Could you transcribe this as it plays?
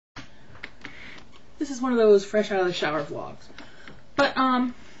This is one of those fresh out of the shower vlogs. But,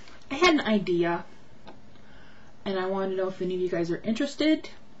 I had an idea, and I wanted to know if any of you guys are interested.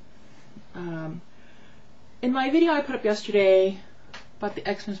 In my video I put up yesterday about the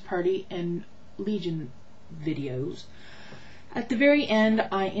Xmas party and Legion videos, at the very end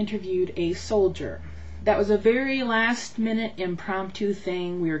I interviewed a soldier. That was a very last minute impromptu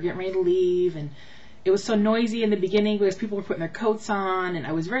thing. We were getting ready to leave, and it was so noisy in the beginning because people were putting their coats on, and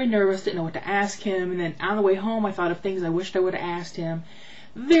I was very nervous, didn't know what to ask him. And then on the way home I thought of things I wished I would have asked him.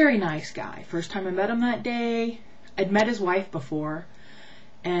 Very nice guy. First time I met him that day. I'd met his wife before,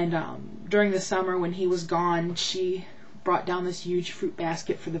 and during the summer when he was gone, she brought down this huge fruit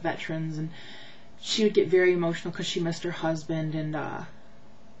basket for the veterans, and she would get very emotional because she missed her husband. And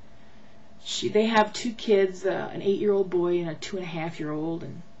they have 2 kids, an 8-year-old boy and a 2.5-year-old,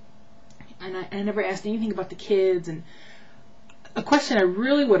 and I never asked anything about the kids. And a question I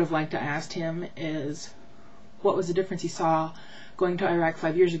really would have liked to ask him is, what was the difference he saw going to Iraq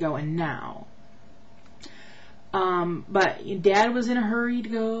 5 years ago and now? But Dad was in a hurry to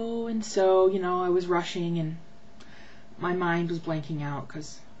go, and so, you know, I was rushing, and my mind was blanking out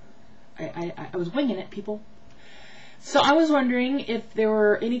because I was winging it, people. So I was wondering if there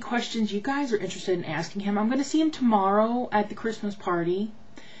were any questions you guys are interested in asking him. I'm going to see him tomorrow at the Christmas party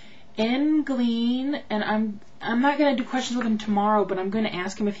in Glean, and I'm not going to do questions with him tomorrow, but I'm going to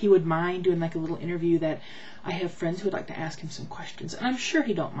ask him if he would mind doing like a little interview that I have friends who would like to ask him some questions, and I'm sure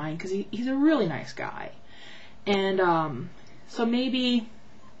he don't mind because he's a really nice guy. And so maybe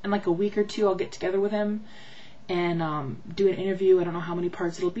in like a week or 2 I'll get together with him and do an interview. I don't know how many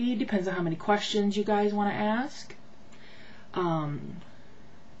parts it'll be, depends on how many questions you guys want to ask.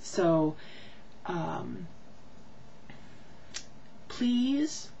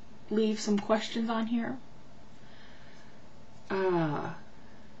 Please leave some questions on here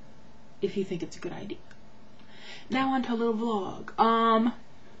if you think it's a good idea. Now on to a little vlog.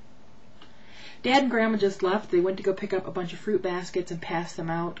 Dad and Grandma just left. They went to go pick up a bunch of fruit baskets and pass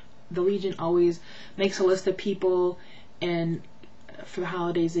them out. The Legion always makes a list of people, and for the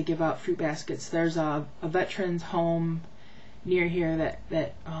holidays they give out fruit baskets. There's a veterans home near here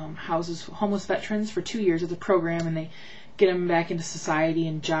that houses homeless veterans for 2 years. It's a program, and they get them back into society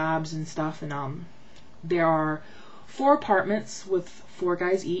and jobs and stuff. And there are 4 apartments with 4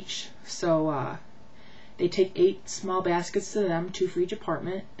 guys each, so they take 8 small baskets to them, 2 for each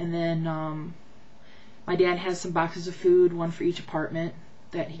apartment. And then my dad has some boxes of food, 1 for each apartment,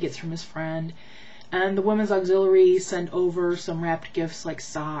 that he gets from his friend. And the women's auxiliary send over some wrapped gifts like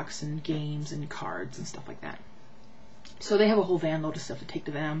socks and games and cards and stuff like that. So they have a whole van load of stuff to take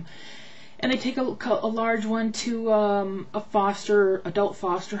to them. And they take a large one to a adult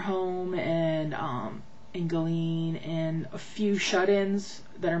foster home and in Galean, and a few shut-ins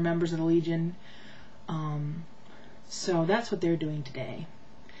that are members of the Legion. So that's what they're doing today.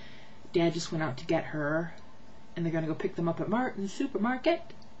 Dad just went out to get her, and they're going to go pick them up at Martin's Supermarket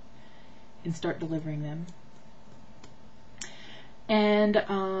and start delivering them. And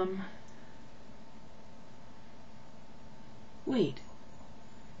wait,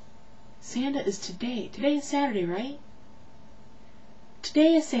 Santa is today. Today is Saturday, right?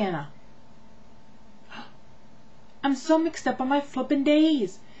 Today is Santa. I'm so mixed up on my flippin'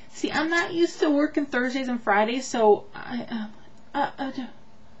 days. See, I'm not used to working Thursdays and Fridays, so I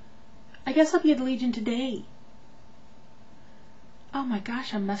guess I'll be at the Legion today. Oh my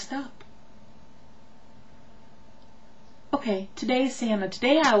gosh, I'm messed up. Okay, today is Santa.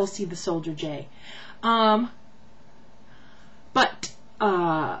 Today I will see the Soldier J. But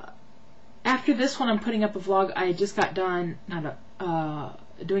after this one, I'm putting up a vlog. I just got done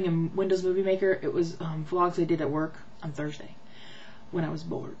doing a Windows Movie Maker. It was vlogs I did at work on Thursday when I was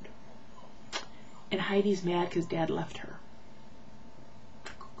bored. And Heidi's mad because Dad left her.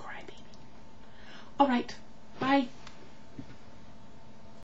 Crybaby. Alright, bye.